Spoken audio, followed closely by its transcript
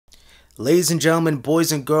Ladies and gentlemen,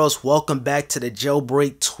 boys and girls, welcome back to the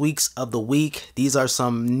Jailbreak Tweaks of the Week. These are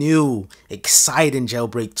some new, exciting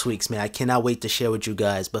jailbreak tweaks, man. I cannot wait to share with you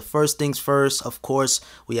guys. But first things first, of course,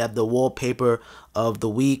 we have the wallpaper of the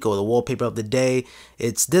week or the wallpaper of the day.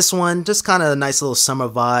 It's this one, just kind of a nice little summer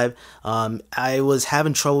vibe. I was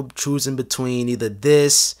having trouble choosing between either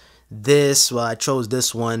this, well, I chose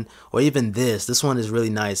this one, or even this. This one is really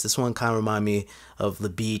nice. This one kind of remind me of the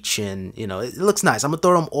beach, and you know, it looks nice. I'm gonna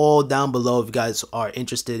throw them all down below if you guys are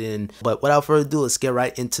interested in. But without further ado, let's get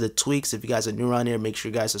right into the tweaks. If you guys are new around here, make sure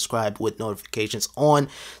you guys subscribe with notifications on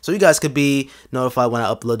so you guys could be notified when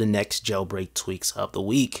I upload the next jailbreak tweaks of the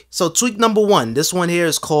week. So tweak number one, this one here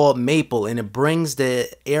is called Maple, and it brings the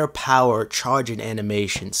air power charging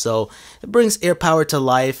animation. So it brings air power to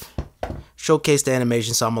life. Showcase the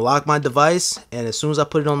animation. So I'm gonna lock my device, and as soon as I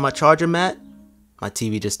put it on my charger mat, my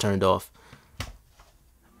TV just turned off.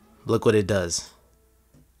 Look what it does.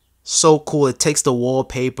 So cool. It takes the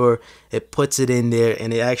wallpaper, it puts it in there,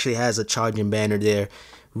 and it actually has a charging banner there.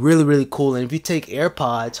 Really cool. And if you take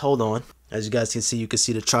AirPods, hold on, as you guys can see, you can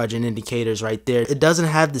see the charging indicators right there. It doesn't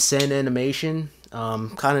have the same animation.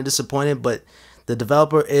 Kind of disappointed, but the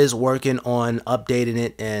developer is working on updating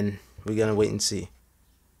it, and we're gonna wait and see.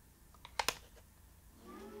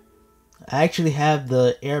 I actually have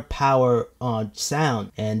the air power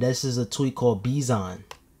sound, and this is a tweak called Bison.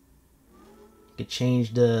 You can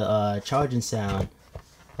change the charging sound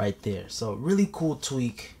right there. So really cool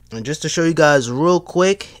tweak. And just to show you guys real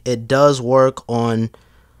quick, it does work on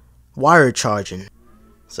wire charging.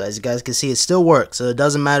 So as you guys can see, it still works. So it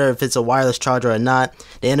doesn't matter if it's a wireless charger or not.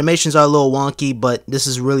 The animations are a little wonky, but this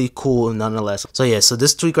is really cool nonetheless. So yeah, so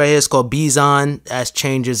this tweak right here is called Bison. That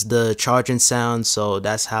changes the charging sound. So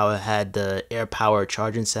that's how it had the air power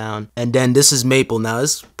charging sound. And then this is Maple. Now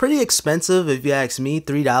it's pretty expensive if you ask me.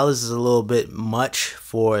 $3 is a little bit much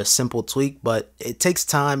for a simple tweak, but it takes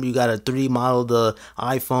time. You gotta 3D model the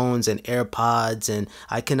iPhones and AirPods, and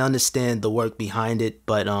I can understand the work behind it.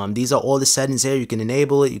 But these are all the settings here. You can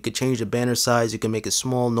enable it. You can change the banner size. You can make it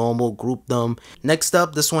small, normal, group them. Next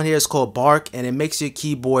up, this one here is called Bark, and it makes your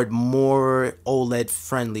keyboard more OLED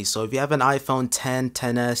friendly. So if you have an iPhone 10,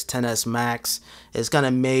 10s, 10s Max, it's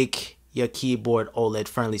gonna make your keyboard OLED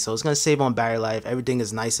friendly. So it's gonna save on battery life. Everything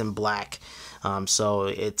is nice and black. So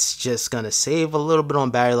it's just gonna save a little bit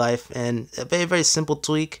on battery life, and a very simple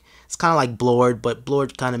tweak. It's kind of like blurred, but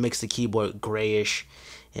blurred kind of makes the keyboard grayish,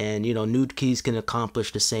 and you know, nude keys can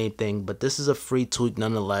accomplish the same thing, but this is a free tweak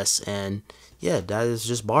nonetheless. And yeah, that is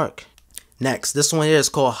just Bark. Next, this one here is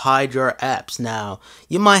called Hide Your Apps. Now,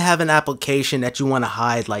 you might have an application that you want to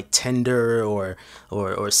hide, like Tinder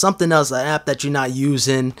or something else, an app that you're not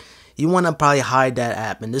using. You want to probably hide that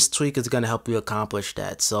app, and this tweak is going to help you accomplish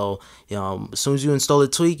that. So, you know, as soon as you install the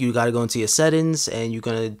tweak, you got to go into your settings, and you're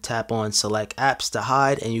going to tap on select apps to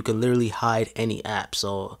hide, and you can literally hide any app.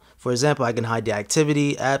 So, for example, I can hide the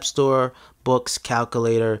activity, app store, books,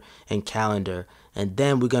 calculator, and calendar. And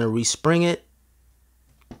then we're going to respring it,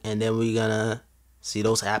 and then we're going to see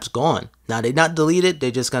those apps gone. Now, they're not deleted, they're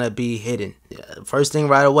just going to be hidden. First thing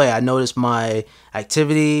right away, I noticed my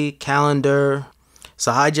activity, calendar.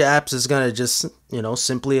 So hide your apps is gonna just, you know,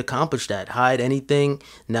 simply accomplish that. Hide anything.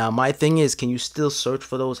 Now my thing is, can you still search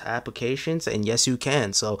for those applications? And yes, you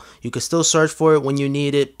can. So you can still search for it when you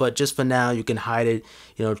need it, but just for now, you can hide it,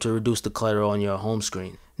 you know, to reduce the clutter on your home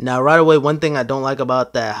screen. Now right away, one thing I don't like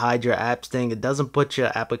about that hide your apps thing, it doesn't put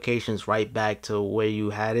your applications right back to where you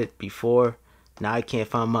had it before. Now I can't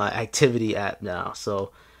find my activity app now.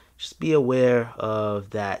 So just be aware of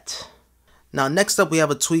that. Now next up, we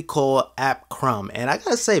have a tweak called AppCrumb, and I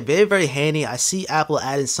gotta say, very handy. I see Apple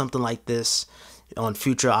adding something like this on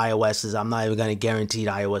future iOS's. I'm not even gonna guarantee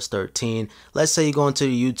iOS 13. Let's say you go into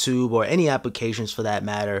YouTube or any applications for that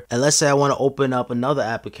matter, and let's say I want to open up another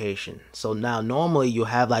application. So now normally you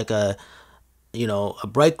have like a, you know, a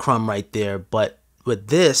breadcrumb right there, but with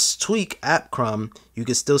this tweak AppCrumb, you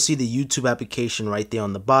can still see the YouTube application right there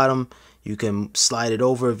on the bottom. You can slide it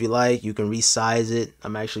over if you like. You can resize it.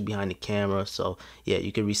 I'm actually behind the camera, so yeah,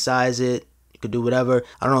 you can resize it. You can do whatever.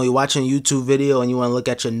 I don't know, you're watching a YouTube video and you want to look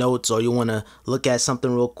at your notes, or you want to look at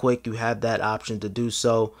something real quick, you have that option to do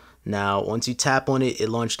so. Now, once you tap on it, it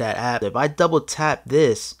launched that app. If I double tap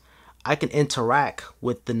this, I can interact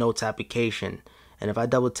with the notes application. And if I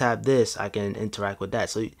double tap this, I can interact with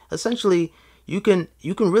that. So essentially, you can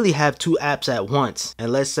really have two apps at once.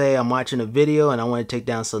 And let's say I'm watching a video and I want to take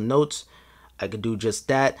down some notes, I could do just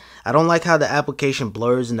that. I don't like how the application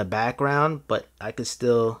blurs in the background, but I can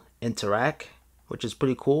still interact, which is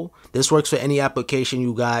pretty cool. This works for any application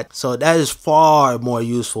you got, so that is far more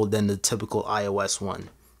useful than the typical iOS one.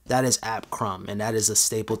 that is AppCrumb, and that is a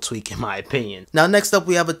staple tweak in my opinion. Now next up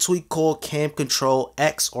we have a tweak called CamControl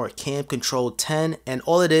X or CamControl 10, and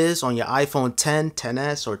all it is on your iPhone 10,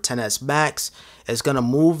 10s or 10s Max is gonna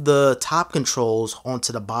move the top controls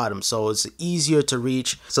onto the bottom, so it's easier to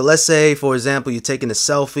reach. So let's say for example you're taking a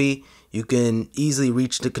selfie, you can easily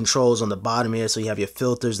reach the controls on the bottom here, so you have your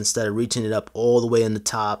filters instead of reaching it up all the way in the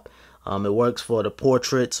top. It works for the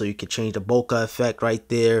portrait, so you can change the bokeh effect right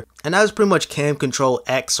there. And that is pretty much CamControl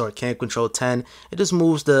X or CamControl 10. It just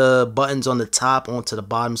moves the buttons on the top onto the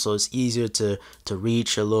bottom, so it's easier to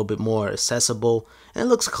reach, a little bit more accessible. And it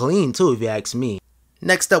looks clean too, if you ask me.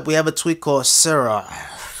 Next up, we have a tweak called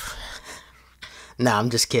Sareth. Nah,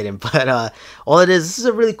 I'm just kidding. But all it is, this is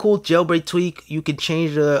a really cool jailbreak tweak. You can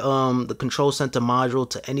change the control center module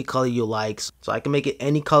to any color you like. So I can make it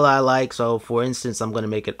any color I like. So for instance, I'm gonna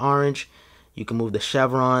make it orange. You can move the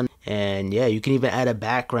chevron, and yeah, you can even add a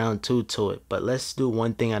background too to it. But let's do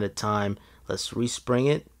one thing at a time. Let's respring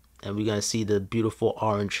it, and we're gonna see the beautiful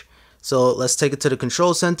orange. So let's take it to the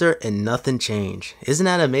control center and nothing changed. Isn't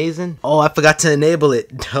that amazing? Oh, I forgot to enable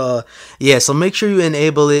it. Yeah, so make sure you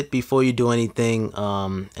enable it before you do anything,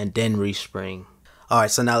 and then respring. All right,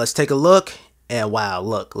 so now let's take a look. And wow,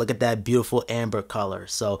 look at that beautiful amber color.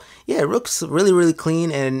 So yeah, it looks really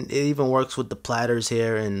clean, and it even works with the platters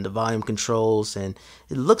here and the volume controls, and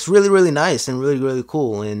it looks really nice and really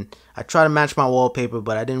cool. And I try to match my wallpaper,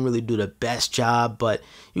 but I didn't really do the best job, but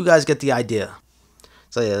you guys get the idea.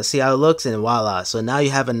 So yeah, let's see how it looks, and voila. So now you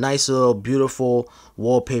have a nice little beautiful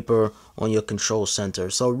wallpaper on your control center.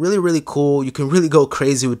 So really cool. You can really go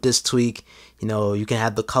crazy with this tweak. You know, you can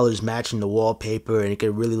have the colors matching the wallpaper, and it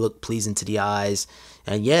can really look pleasing to the eyes.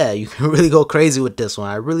 And yeah, you can really go crazy with this one.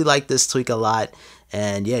 I really like this tweak a lot.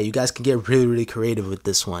 And yeah, you guys can get really creative with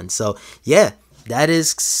this one. So yeah, that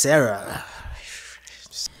is Sareth.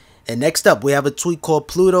 And next up, we have a tweak called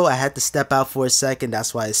Pluto. I had to step out for a second.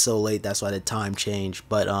 That's why it's so late. That's why the time changed.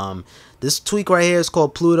 But this tweak right here is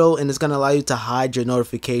called Pluto, and it's going to allow you to hide your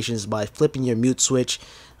notifications by flipping your mute switch.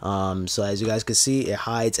 So as you guys can see, it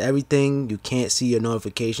hides everything. You can't see your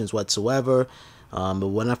notifications whatsoever. But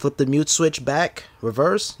when I flip the mute switch back,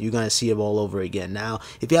 reverse, you're going to see it all over again. Now,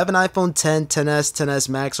 if you have an iPhone 10, 10s, 10s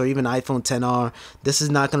Max, or even iPhone 10R, this is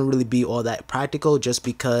not going to really be all that practical, just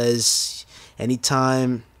because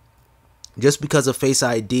of Face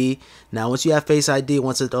ID. Now once you have Face ID,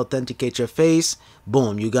 once it authenticates your face,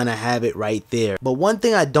 boom, you're gonna have it right there. But one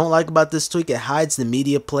thing I don't like about this tweak, it hides the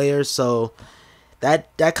media player, so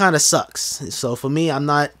that kind of sucks. So for me, I'm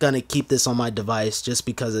not gonna keep this on my device just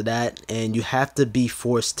because of that. And you have to be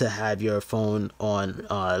forced to have your phone on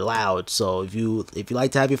loud. So if you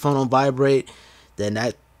like to have your phone on vibrate, then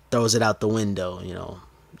that throws it out the window. You know,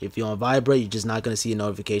 if you're on vibrate, you're just not gonna see your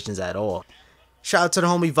notifications at all. Shout out to the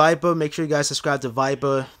homie Viper. Make sure you guys subscribe to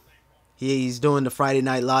Viper. He's doing the Friday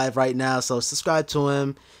Night Live right now, so subscribe to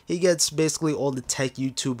him. He gets basically all the tech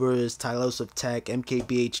YouTubers, Tylos of Tech,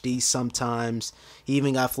 MKBHD sometimes. He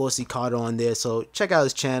even got Flossy Carter on there, so check out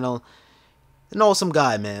his channel. An awesome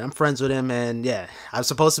guy, man. I'm friends with him, and yeah, I'm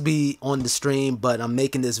supposed to be on the stream, but I'm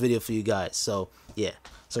making this video for you guys, so yeah.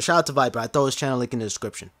 So shout out to Viper. I throw his channel link in the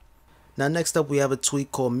description. Now next up we have a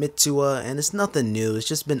tweak called Mitsuha, and it's nothing new. It's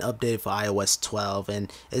just been updated for iOS 12,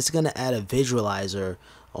 and it's going to add a visualizer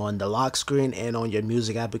on the lock screen and on your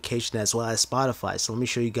music application as well as Spotify. So let me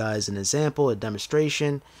show you guys an example, a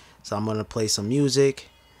demonstration. So I'm going to play some music.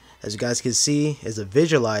 As you guys can see, it's a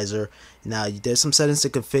visualizer. Now there's some settings to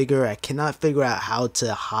configure. I cannot figure out how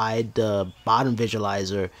to hide the bottom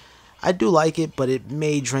visualizer. I do like it, but it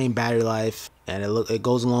may drain battery life, and it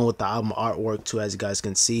goes along with the album artwork too, as you guys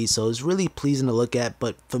can see. So it's really pleasing to look at,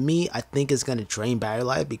 but for me, I think it's gonna drain battery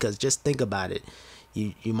life, because just think about it.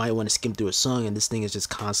 You might want to skim through a song, and this thing is just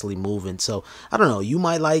constantly moving. So I don't know. You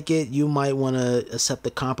might like it. You might want to accept the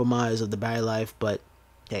compromise of the battery life, but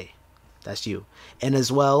hey, that's you. And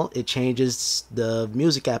as well, it changes the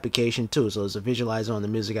music application too. So there's a visualizer on the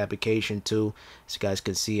music application too. As you guys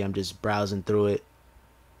can see, I'm just browsing through it.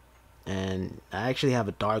 And I actually have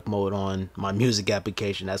a dark mode on my music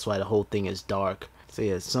application. That's why the whole thing is dark. So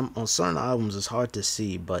yeah, on certain albums it's hard to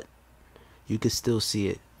see, but you can still see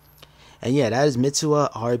it. And yeah, that is Mitsuha.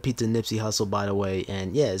 RIP to Nipsey Hussle, by the way.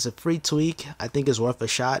 And yeah, it's a free tweak. I think it's worth a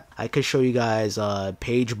shot. I could show you guys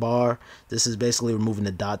Pagebar. This is basically removing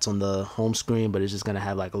the dots on the home screen, but it's just gonna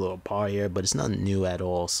have like a little bar here, but it's nothing new at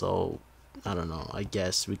all. So I don't know, I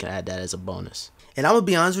guess we can add that as a bonus. And I'm gonna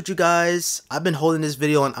be honest with you guys, I've been holding this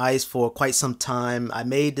video on ice for quite some time. I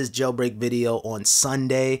made this jailbreak video on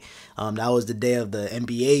Sunday. That was the day of the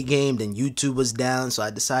NBA game, then YouTube was down, so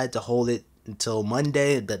I decided to hold it until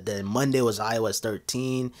Monday. Then Monday was iOS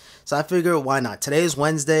 13. So I figured, why not? Today is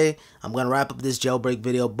Wednesday. I'm going to wrap up this jailbreak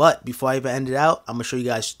video. But before I even end it out, I'm going to show you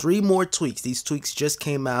guys 3 more tweaks. These tweaks just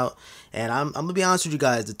came out. And I'm going to be honest with you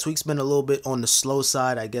guys. The tweaks been a little bit on the slow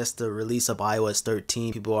side. I guess the release of iOS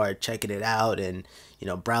 13. People are checking it out and, you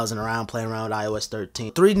know, browsing around, playing around with iOS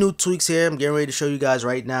 13. 3 new tweaks here. I'm getting ready to show you guys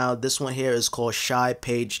right now. This one here is called Shy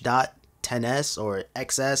Page Dot 10s or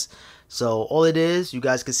XS. So all it is, you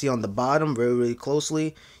guys can see on the bottom really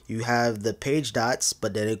closely, you have the page dots,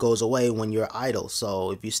 but then it goes away when you're idle.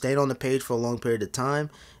 So if you stayed on the page for a long period of time,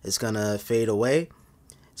 it's gonna fade away.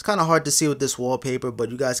 It's kind of hard to see with this wallpaper,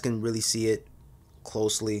 but you guys can really see it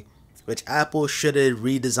closely. Which Apple should have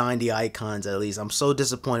redesigned the icons at least. I'm so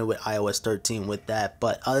disappointed with iOS 13 with that.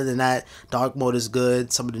 But other than that, dark mode is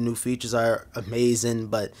good. Some of the new features are amazing,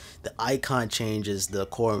 but the icon change is the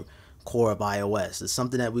core of iOS. It's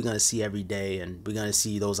something that we're going to see every day, and we're going to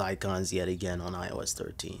see those icons yet again on iOS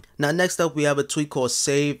 13. Now next up, we have a tweak called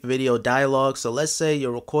SaveVideoDialog. So let's say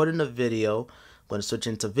you're recording a video. I'm going to switch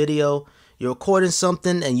into video. You're recording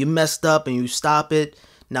something and you messed up and you stop it.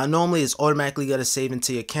 Now normally it's automatically going to save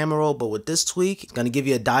into your camera roll, but with this tweak, it's going to give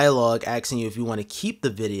you a dialog asking you if you want to keep the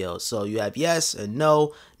video. So you have yes and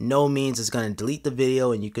no. No means it's going to delete the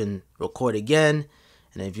video and you can record again.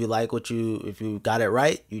 And if you like if you got it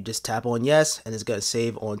right, you just tap on yes and it's going to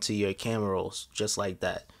save onto your camera rolls just like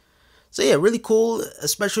that. So yeah, really cool,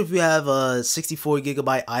 especially if you have a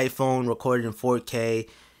 64GB iPhone recorded in 4K.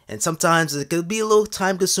 And sometimes it could be a little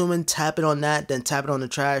time consuming. Tap it on that, then tap it on the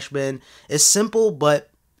trash bin. It's simple, but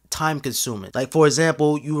time consuming. Like for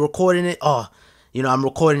example, you recording it, you know, I'm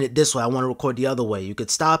recording it this way, I want to record the other way. You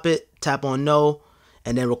could stop it, tap on no,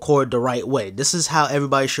 and then record the right way. This is how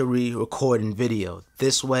everybody should be recording video.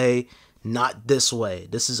 This way, not this way.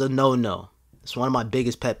 This is a no-no. It's one of my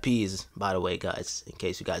biggest pet peeves, by the way, guys, in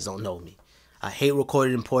case you guys don't know me. I hate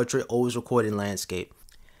recording in portrait, always recording landscape.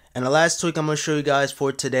 And the last tweak I'm going to show you guys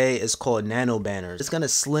for today is called NanoBanners. It's going to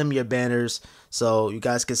slim your banners so you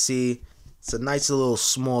guys can see it's a nice little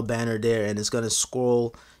small banner there, and it's going to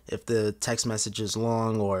scroll if the text message is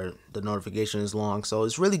long or the notification is long. So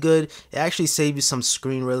it's really good. It actually saves you some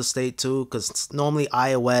screen real estate too, because normally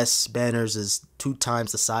iOS banners is 2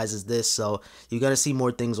 times the size as this, so you're going to see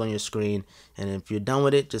more things on your screen. And if you're done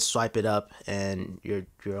with it, just swipe it up and you're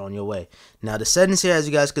on your way. Now the settings here, as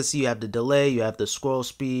you guys can see, you have the delay, you have the scroll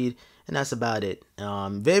speed, and that's about it.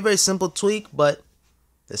 Very, very simple tweak, but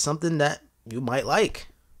it's something that you might like.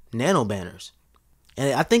 NanoBanners.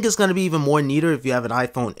 And I think it's going to be even more neater if you have an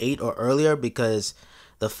iPhone 8 or earlier, because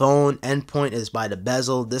the phone endpoint is by the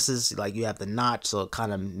bezel. This is like you have the notch, so it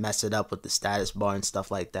kind of mess it up with the status bar and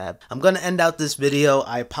stuff like that. I'm going to end out this video.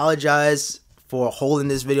 I apologize for holding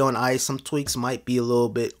this video on ice. Some tweaks might be a little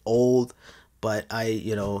bit old, but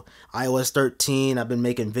iOS 13, I've been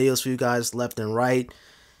making videos for you guys left and right.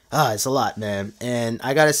 It's a lot, man. And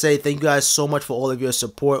I gotta say, thank you guys so much for all of your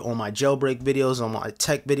support on my jailbreak videos, on my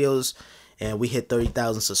tech videos. And we hit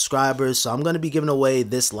 30,000 subscribers. So I'm going to be giving away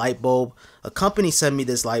this light bulb. A company sent me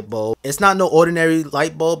this light bulb. It's not no ordinary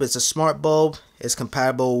light bulb. It's a smart bulb. It's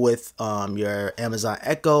compatible with your Amazon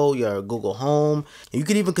Echo, your Google Home. And you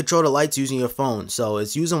can even control the lights using your phone. So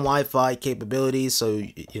it's using Wi-Fi capabilities. So,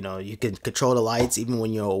 you know, you can control the lights even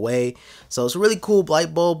when you're away. So it's a really cool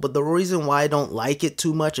light bulb. But the reason why I don't like it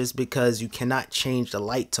too much is because you cannot change the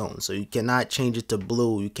light tone. So you cannot change it to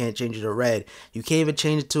blue. You can't change it to red. You can't even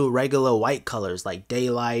change it to regular white colors like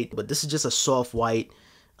daylight. But this is just a soft white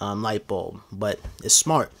light bulb, but it's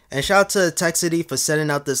smart. And shout out to Tech City for sending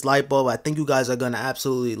out this light bulb. I think you guys are gonna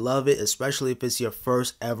absolutely love it, especially if it's your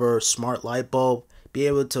first ever smart light bulb. Be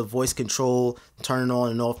able to voice control, turn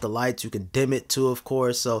on and off the lights. You can dim it too, of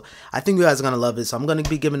course. So I think you guys are gonna love it. So I'm gonna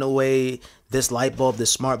be giving away this light bulb, this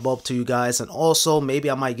smart bulb to you guys. And also maybe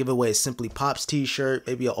I might give away a SimplyPops t-shirt,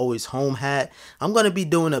 maybe an Always Home hat. I'm gonna be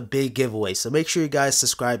doing a big giveaway. So make sure you guys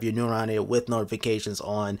subscribe if you're new around here with notifications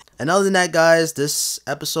on. And other than that, guys, this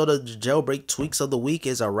episode of the Jailbreak Tweaks of the Week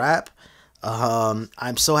is a wrap.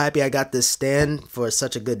 I'm so happy I got this stand for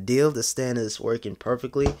such a good deal. This stand is working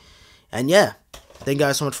perfectly. And yeah, thank you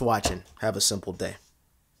guys so much for watching. Have a simple day.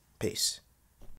 Peace.